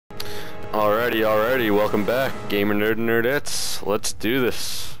Alrighty, welcome back, Gamer Nerd and Nerdettes. Let's do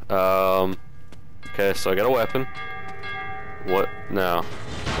this. Okay, so I got a weapon. What now?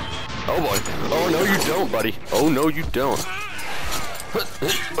 Oh boy. Oh no you don't, buddy. Oh no you don't.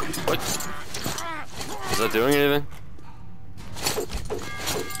 What? Is that doing anything?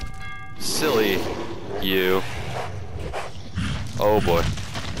 Silly you. Oh boy.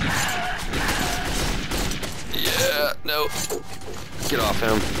 Yeah, no. Get off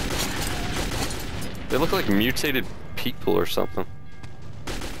him. They look like mutated people or something.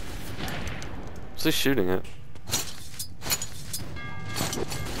 What's he shooting at?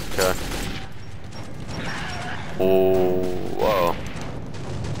 Okay. Oh, whoa.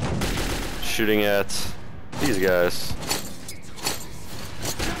 Shooting at these guys.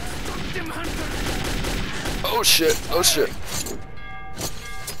 Oh shit, oh shit.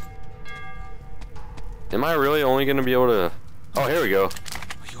 Am I really only gonna be able to... Oh, here we go.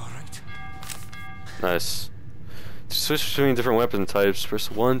 Are you alright? Nice. To switch between different weapon types,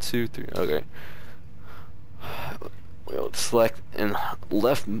 press 1, 2, 3. Okay. We'll select and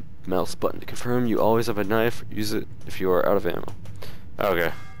left mouse button to confirm you always have a knife. Use it if you are out of ammo.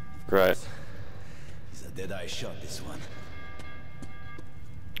 Okay. Right. It's a dead eye shot, this one.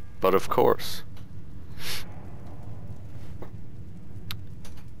 But of course.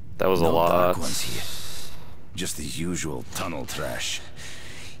 That was a lot. Dark ones here. Just the usual tunnel trash.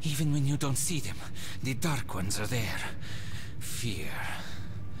 Even when you don't see them, the Dark Ones are there. Fear.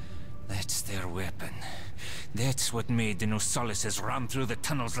 That's their weapon. That's what made the Nosalises run through the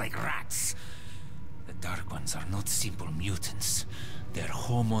tunnels like rats. The Dark Ones are not simple mutants. They're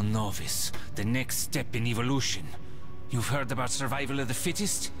Homo Novus, the next step in evolution. You've heard about survival of the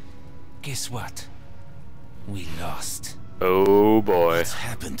fittest? Guess what? We lost. Oh boy. What's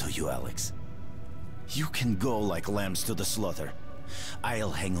happened to you, Alex? You can go like lambs to the slaughter.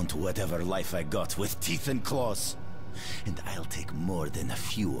 I'll hang on to whatever life I got with teeth and claws. And I'll take more than a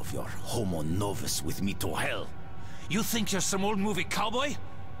few of your Homo Novus with me to hell. You think you're some old movie cowboy?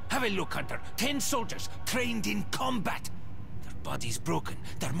 Have a look, Hunter. 10 soldiers trained in combat. Their bodies broken,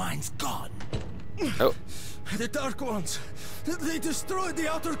 their minds gone. Oh. The Dark Ones! They destroyed the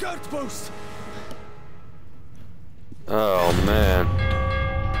outer guard post! Oh man.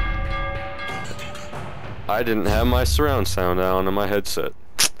 I didn't have my surround sound on in my headset.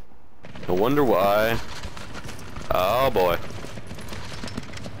 No wonder why. Oh boy.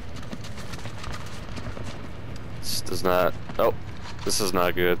 This does not... Oh, this is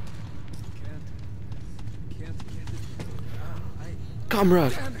not good.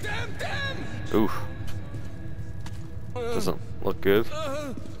 Comrade! Oof. Doesn't look good.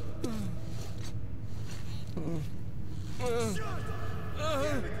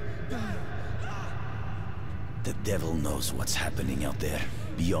 The devil knows what's happening out there,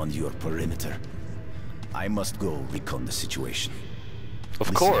 beyond your perimeter. I must go recon the situation.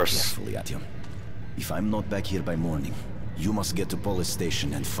 Of course. Listen carefully, Artyom. If I'm not back here by morning, you must get to police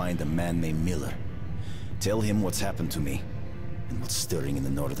station and find a man named Miller. Tell him what's happened to me, and what's stirring in the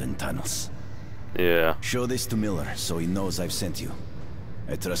northern tunnels. Yeah. Show this to Miller, so he knows I've sent you.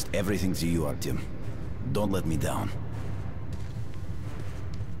 I trust everything to you, Artyom. Don't let me down.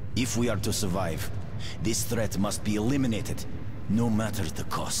 If we are to survive, this threat must be eliminated, no matter the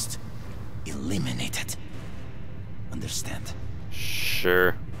cost. Eliminated. Understand?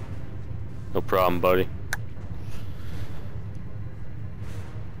 Sure. No problem, buddy.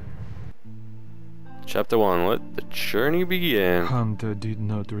 Chapter 1, let the journey begin. Hunter did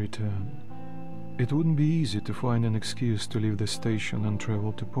not return. It wouldn't be easy to find an excuse to leave the station and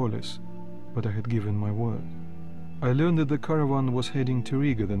travel to Polis, but I had given my word. I learned that the caravan was heading to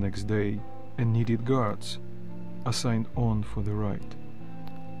Riga the next day and needed guards, assigned on for the ride.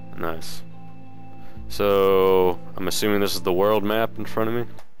 Nice. So, I'm assuming this is the world map in front of me?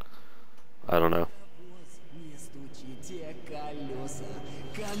 I don't know.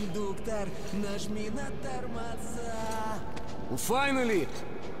 Finally!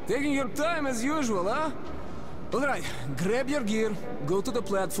 Taking your time as usual, huh? Alright, grab your gear, go to the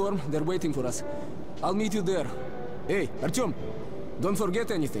platform, they're waiting for us. I'll meet you there. Hey, Artyom, don't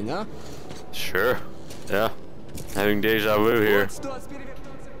forget anything, huh? Sure. Yeah. Having deja vu here.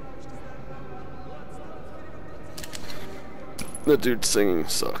 The dude singing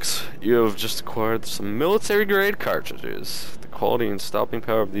sucks. You have just acquired some military-grade cartridges. The quality and stopping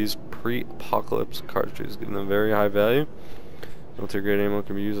power of these pre-apocalypse cartridges give them very high value. Military-grade ammo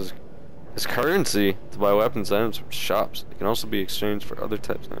can be used as currency to buy weapons items from shops. It can also be exchanged for other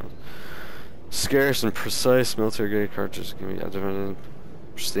types of ammo. Scarce and precise military-grade cartridges can be identified in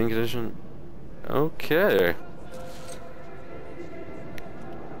pristine condition. Okay.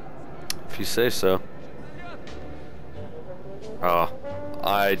 you say so. Oh,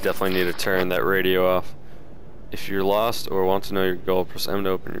 I definitely need to turn that radio off. If you're lost or want to know your goal, press M to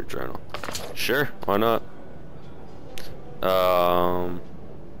open your journal. Sure, why not?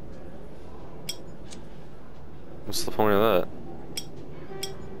 What's the point of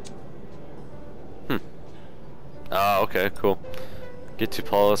that? Ah, okay, cool. Get to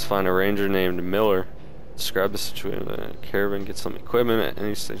Paulus, find a ranger named Miller. Describe the situation in a caravan, get some equipment at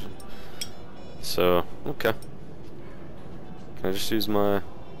any station. So, okay. Can I just use my...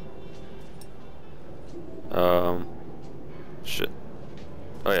 shit.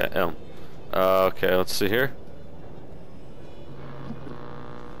 Oh yeah, L. Okay, let's see here.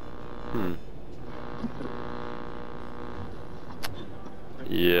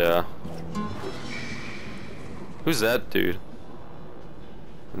 Yeah. Who's that dude?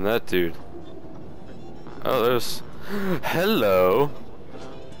 And that dude. Oh, there's... Hello!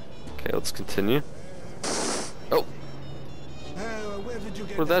 Okay, let's continue. Oh!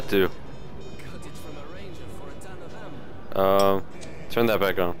 What did that do? Turn that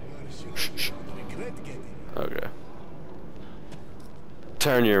back on. Shh. Okay.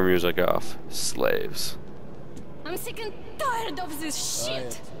 Turn your music off, slaves. I'm sick and tired of this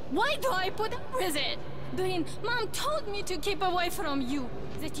shit. Why do I put up with it? Blaine, Mom told me to keep away from you.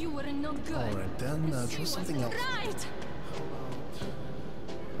 That you were no good. Alright, then She try something wasn't else. right.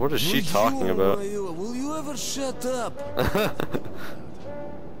 What is she talking about? Will you ever shut up?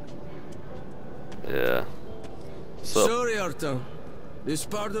 Yeah. So, Sorry, Artem. This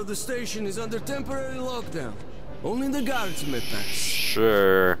part of the station is under temporary lockdown. Only the guards may pass.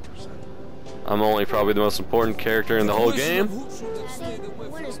 sure. I'm only probably the most important character in the whole game.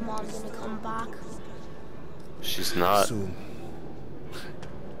 When is Mom gonna come back? She's not. Soon.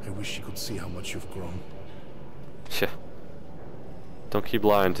 I wish you could see how much you've grown. Yeah. Don't keep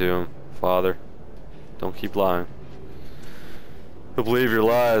lying to him, Father. Don't keep lying. He'll believe your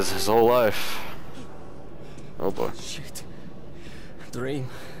lies his whole life. Oh boy. Shit. Dream.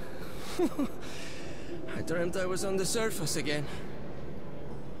 I dreamt I was on the surface again.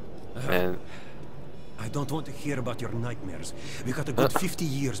 Man. I don't want to hear about your nightmares. We got a good 50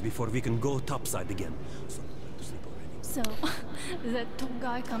 years before we can go topside again. So, to sleep already. So, that top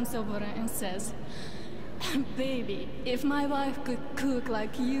guy comes over and says, baby, if my wife could cook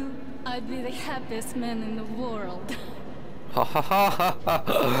like you, I'd be the happiest man in the world. Ha ha ha ha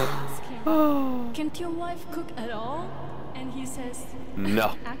ha. Ask him, can't your wife cook at all? And he says,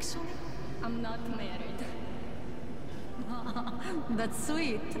 No. actually, I'm not married. That's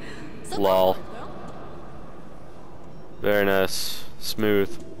sweet. So Lol. go on, girl. Very nice. Smooth.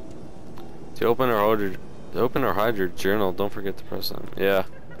 To open or hide your journal, don't forget to press on. Yeah.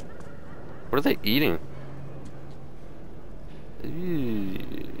 What are they eating?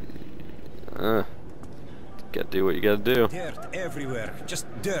 Gotta do what you gotta do. Dirt everywhere, just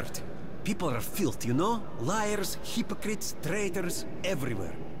dirt. People are filth, you know? Liars, hypocrites, traitors,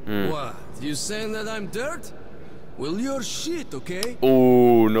 everywhere. What? You saying that I'm dirt? Well, you're shit, okay?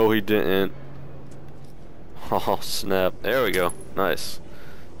 Oh, no he didn't. Oh, snap. There we go. Nice.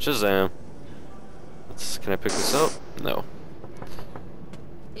 Shazam. Can I pick this up? No.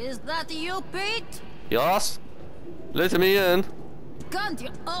 Is that you, Pete? You lost? Let me in. Can't you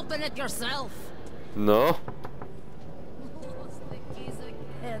open it yourself? No. What's the keys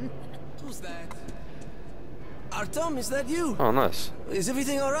again? Who's that? Artem, is that you? Oh, nice. Is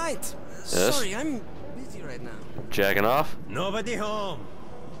everything alright? Yes. Sorry, I'm busy right now. Jacking off? Nobody home.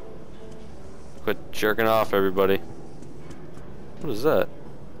 Quit jerking off, everybody. What is that?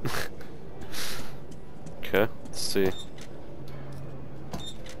 Okay, let's see.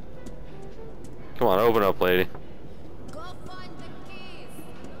 Come on, open up, lady. Go find the keys.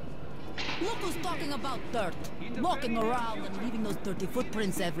 Look who's talking about dirt. Walking around and leaving those dirty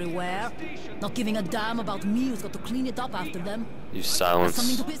footprints everywhere. Not giving a damn about me who's got to clean it up after them. You That's something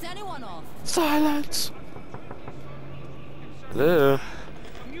silence. to piss anyone off. Silence! Hello?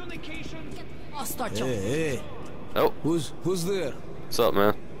 I'll start your... Hey, Oh, who's there? what's up,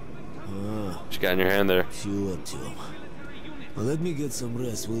 man? What you got in your hand there? You up to him. Well, let me get some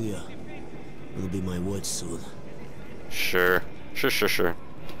rest, will ya? It'll be my watch soon. Sure. Sure.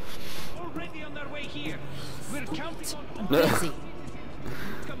 Already on their way here. We're counting on Busy.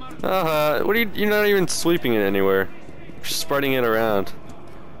 What are you're not even sweeping it anywhere. You're just spreading it around.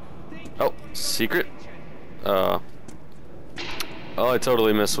 Oh, secret? Oh, I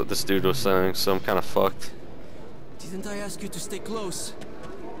totally missed what this dude was saying, so I'm kind of fucked. Didn't I ask you to stay close?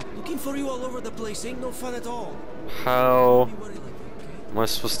 Looking for you all over the place ain't no fun at all. How Be worried like that, okay? am I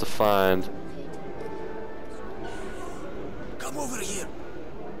supposed to find? Come over here.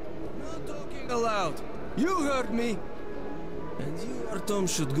 No hell out. You heard me. And you, Artyom,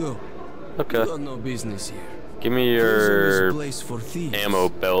 should go. Okay. You got no business here. Give me Prison is a your place for thieves. ammo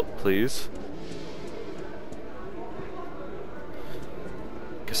belt, please.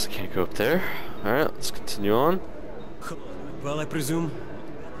 Guess I can't go up there. Alright, let's continue on. Well, I presume.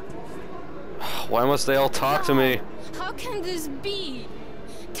 Why must they all talk to me? How can this be?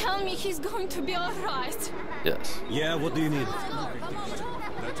 Tell me he's going to be alright. Yes. Yeah, what do you need?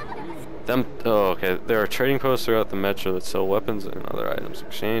 Oh, okay. There are trading posts throughout the metro that sell weapons and other items in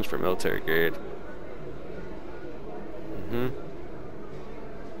exchange for military grade.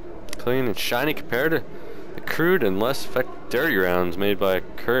 Clean and shiny compared to the crude and less effective dirty rounds made by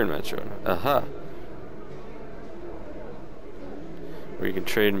current metro. Aha. Where you can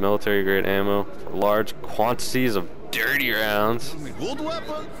trade military grade ammo for large quantities of dirty rounds. Good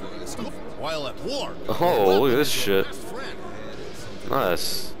weapon while at war. Oh, look at this shit.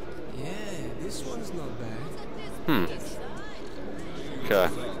 Nice. Yeah, this one's not bad. Okay.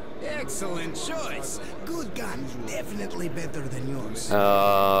 Excellent choice. Good gun. Definitely better than yours.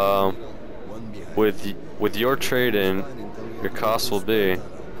 With your trade in, your cost will be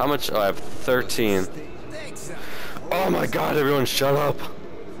how much? Oh, I have 13. Oh my god, everyone shut up.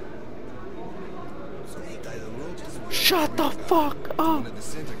 Shut the fuck up.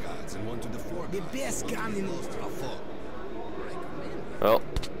 The best gun in Well.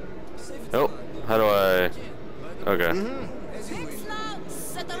 Oh, how do I? Okay. Big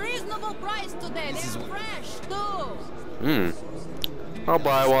snouts at a reasonable price today. They're fresh, too. I'll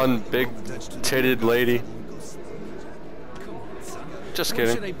buy one, big titted lady. Just What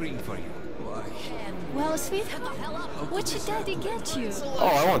should kidding. I bring for you? Well, sweetheart, what should daddy get you? Oh,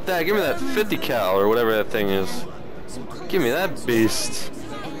 I want that. Give me that 50 cal or whatever that thing is. Give me that beast.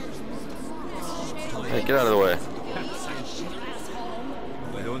 Hey, get out of the way.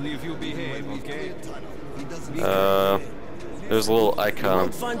 But only if you behave, okay? There's a little icon.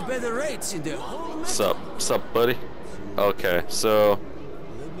 Won't find better rates in the whole. Sup, buddy? Okay, so.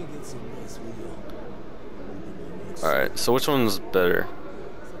 Alright, so which one's better?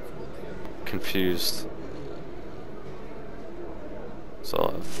 Confused.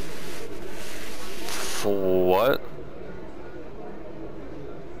 So. For what?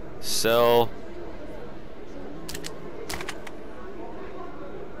 Sell.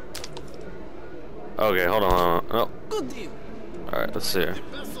 Okay, hold on. Oh. Good deal. Alright, let's see here.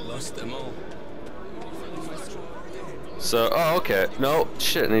 Lost them all. So, oh, okay. No,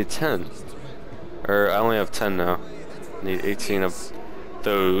 shit, I need 10. Or, I only have 10 now. Need 18 of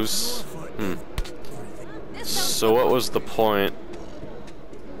those. So what was the point?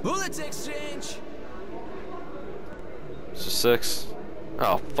 Bullets exchange. So 6?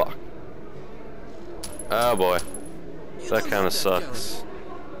 Oh, fuck. Oh, boy. That kind of sucks.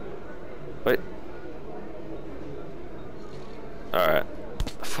 Wait. Alright.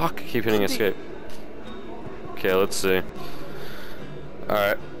 Fuck, I keep hitting escape. Okay, let's see.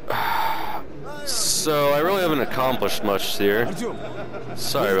 Alright. So, I really haven't accomplished much here.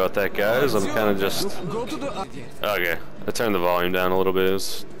 Sorry about that, guys. I'm kind of just... Go to the. Okay, I turned the volume down a little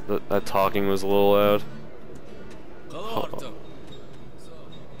bit. That talking was a little loud. Hello, Artyom.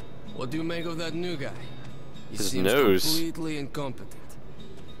 What do you make of that new guy? He His seems nose. completely incompetent.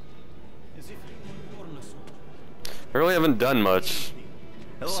 I really haven't done much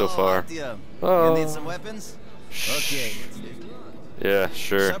so far. You need some weapons? Okay. Yeah,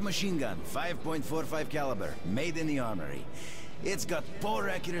 sure. Submachine gun, 5.45 caliber, made in the armory. It's got poor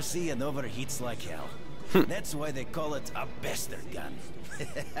accuracy and overheats like hell. That's why they call it a bastard gun.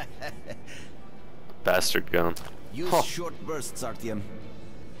 Bastard gun. Use short bursts, Artyom.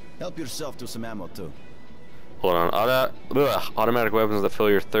 Help yourself to some ammo too. Hold on. Automatic weapons that fill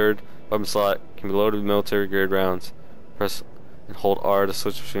your third weapon slot can be loaded with military grade rounds. Press and hold R to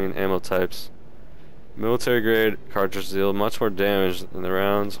switch between ammo types. Military grade cartridges deal much more damage than the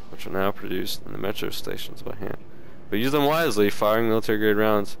rounds which are now produced in the metro stations by hand. But use them wisely. Firing military grade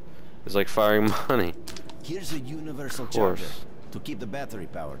rounds is like firing money. Here's a universal charger to keep the battery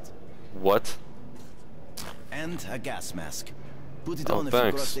powered. What? And a gas mask. Put it Oh, on if you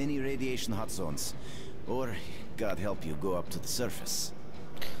thanks. cross any radiation hot zones. Or, God help you, go up to the surface.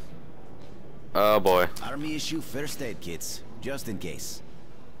 Oh boy. Army issue first aid kits, just in case.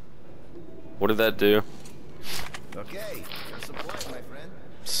 What did that do? Okay, you're supplied, my friend.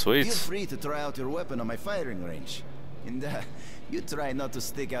 Sweet. Feel free to try out your weapon on my firing range. And you try not to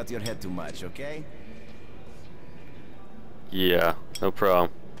stick out your head too much, okay? Yeah, no problem.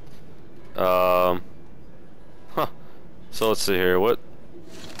 Huh. So let's see here. What?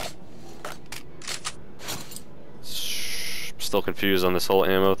 Still confused on this whole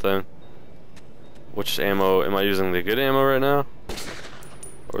ammo thing. Which ammo? Am I using the good ammo right now?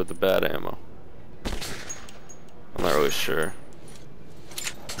 Or the bad ammo? I'm not really sure.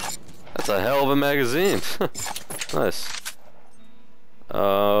 That's a hell of a magazine. Nice.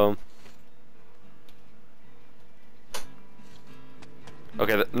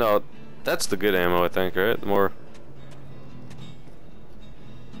 Okay, no, that's the good ammo, I think, right? The more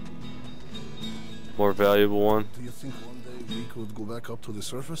valuable one. Do you think one day we could go back up to the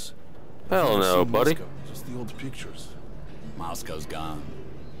surface? Hell no, buddy. Moscow, just the old pictures. Moscow's gone.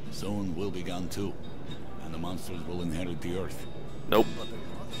 Soon we'll be gone too. And the monsters will inherit the Earth. Nope.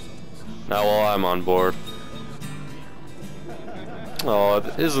 Not while I'm on board. Oh,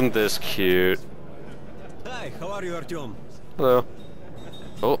 isn't this cute? Hi, how are you, Artyom? Hello.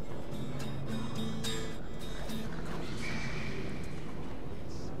 Oh.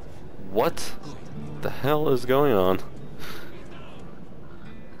 What the hell is going on?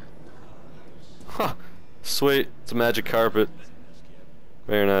 Huh. Sweet. It's a magic carpet.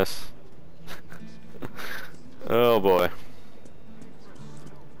 Very nice. Oh boy.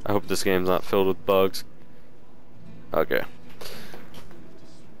 I hope this game's not filled with bugs. Okay.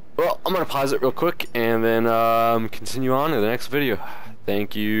 Well, I'm gonna pause it real quick and then continue on in the next video.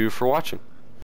 Thank you for watching.